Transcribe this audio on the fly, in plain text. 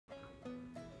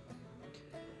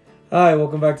Hi,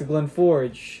 welcome back to Glen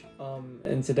Forge.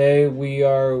 And today we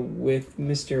are with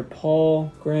Mr.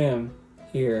 Paul Graham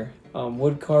here,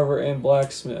 wood carver and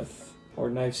blacksmith, or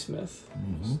knifesmith.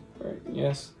 Mm-hmm. Right,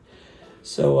 yes.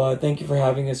 So thank you for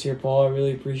having us here, Paul. I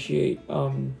really appreciate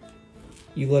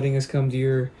you letting us come to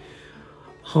your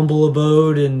humble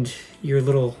abode and your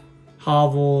little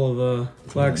hovel of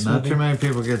blacksmithing. Not too many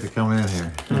people get to come in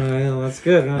here. I know, that's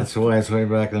good. Huh? That's why it's way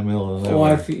back in the middle of Oh,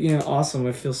 nowhere. I feel, awesome.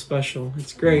 I feel special.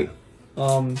 It's great. Yeah.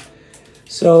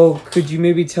 So could you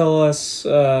maybe tell us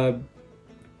what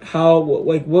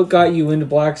got you into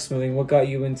blacksmithing? What got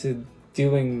you into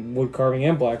doing wood carving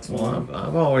and blacksmithing? Well,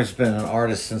 I've always been an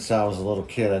artist since I was a little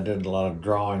kid. I did a lot of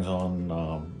drawings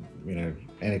on,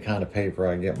 any kind of paper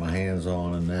I get my hands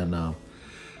on, and then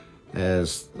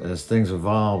as things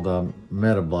evolved, I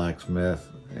met a blacksmith,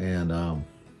 and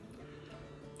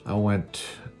I went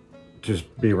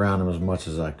just be around him as much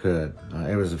as I could.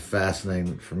 It was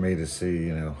fascinating for me to see,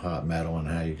 hot metal and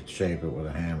how you could shape it with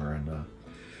a hammer.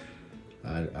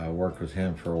 And I worked with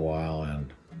him for a while,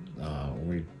 and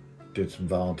we did some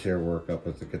volunteer work up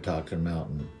at the Catoctin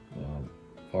Mountain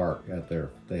Park out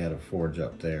there. They had a forge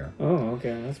up there. Oh,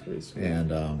 okay, that's pretty sweet. And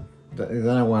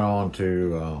then I went on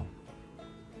to,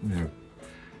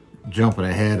 jumping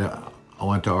ahead, I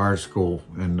went to art school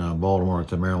in Baltimore at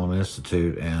the Maryland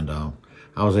Institute, and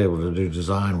I was able to do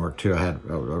design work too. I had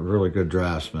a really good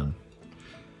draftsman.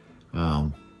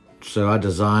 So I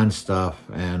designed stuff,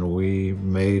 and we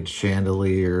made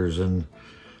chandeliers and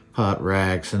hot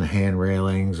racks and hand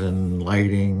railings and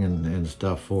lighting and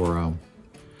stuff for,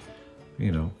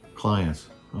 clients.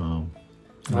 Awesome.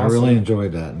 I really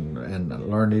enjoyed that and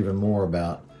learned even more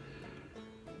about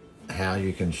how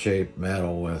you can shape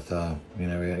metal with,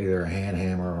 either a hand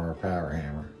hammer or a power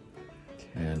hammer.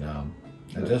 And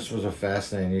it just was a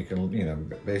fascinating, you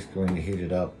can, basically when you heat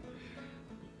it up,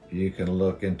 you can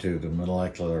look into the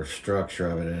molecular structure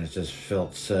of it, and it just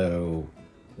felt so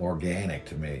organic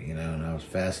to me, and I was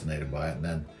fascinated by it. And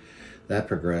then that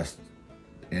progressed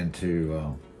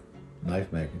into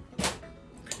knife making.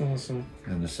 Awesome.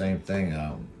 And the same thing,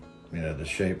 to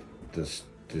shape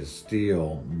the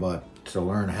steel, but to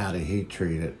learn how to heat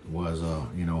treat it was a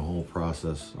whole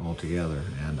process altogether.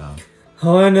 And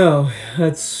Oh, I know.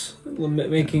 That's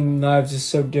making knives is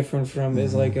so different from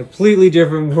is like a completely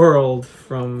different world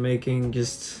from making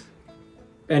just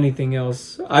anything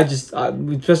else.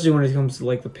 Especially when it comes to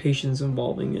like the patience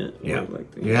involving it. Yeah,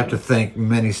 you have to think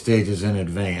many stages in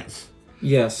advance.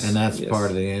 Yes, and that's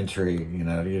part of the entry.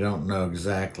 You don't know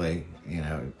exactly. You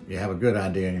have a good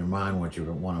idea in your mind what you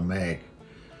want to make,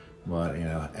 but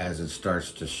as it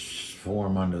starts to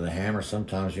form under the hammer,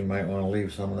 sometimes you might want to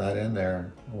leave some of that in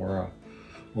there or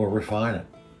refine it.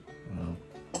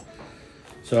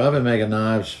 So I've been making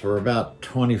knives for about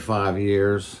 25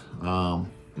 years. I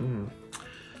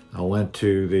went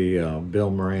to the Bill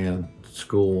Moran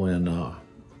School in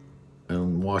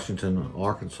Washington,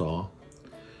 Arkansas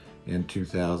in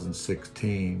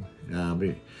 2016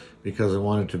 because I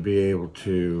wanted to be able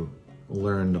to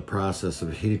learn the process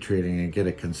of heat treating and get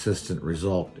a consistent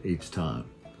result each time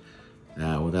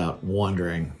without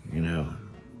wondering,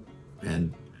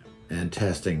 and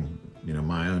testing,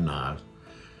 my own knives.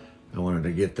 I wanted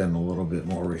to get them a little bit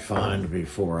more refined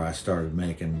before I started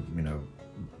making,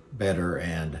 better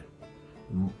and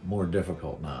more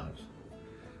difficult knives.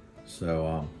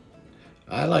 So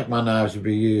I like my knives to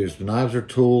be used. The knives are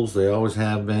tools, they always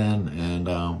have been, and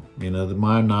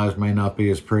my knives may not be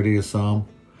as pretty as some,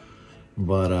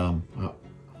 but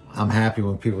I'm happy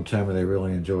when people tell me they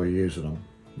really enjoy using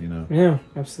them, Yeah,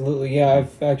 absolutely. Yeah,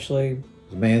 I've actually...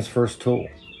 It's man's first tool.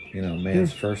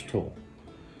 Man's first tool.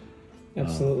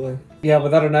 Absolutely. Yeah,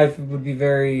 without a knife, it would be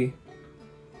very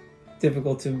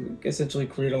difficult to essentially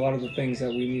create a lot of the things that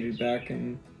we needed back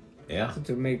and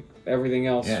to make everything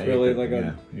else really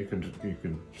you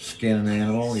could skin an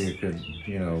animal, you could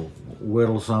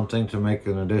whittle something to make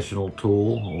an additional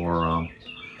tool, or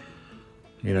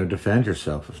defend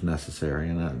yourself if necessary.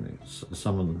 And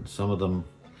some of them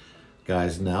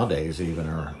guys nowadays even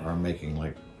are making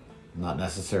like not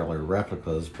necessarily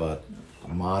replicas, but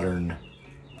modern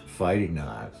fighting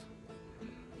knives.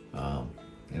 I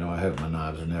hope my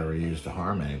knives are never used to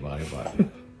harm anybody, but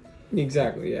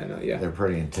exactly. Yeah. No. Yeah. They're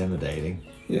pretty intimidating.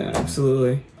 Yeah.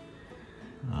 Absolutely.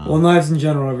 Well, knives in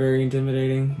general are very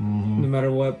intimidating, no matter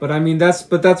what. But I mean, that's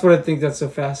what I think that's so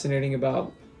fascinating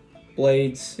about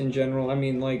blades in general. I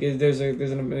mean, like there's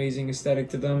an amazing aesthetic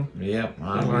to them. Yep,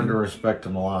 I learned to respect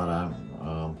them a lot.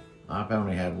 I've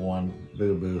only had one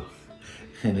boo-boo,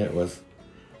 and it was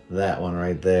that one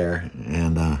right there,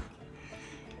 and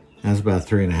that's about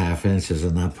 3.5 inches,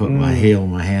 and I put my heel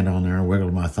and my hand on there and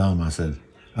wiggled my thumb. I said,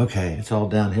 Okay, it's all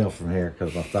downhill from here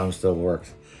because my thumb still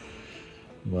works.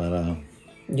 But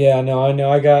Yeah, no, I know.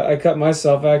 I cut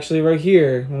myself actually right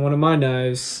here on one of my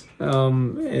knives.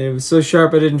 And it was so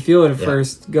sharp I didn't feel it at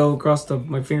first. Go across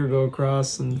my finger go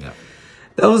across, and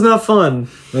that was not fun.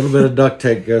 a little bit of duct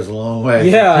tape goes a long way.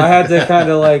 Yeah, I had to kind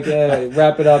of like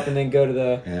wrap it up and then go to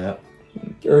the Yeah.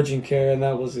 urgent care, and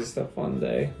that was just a fun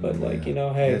day. But like, you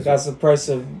know, hey, It's that's the price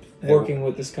of working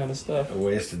with this kind of stuff. I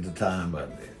wasted the time,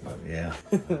 but yeah.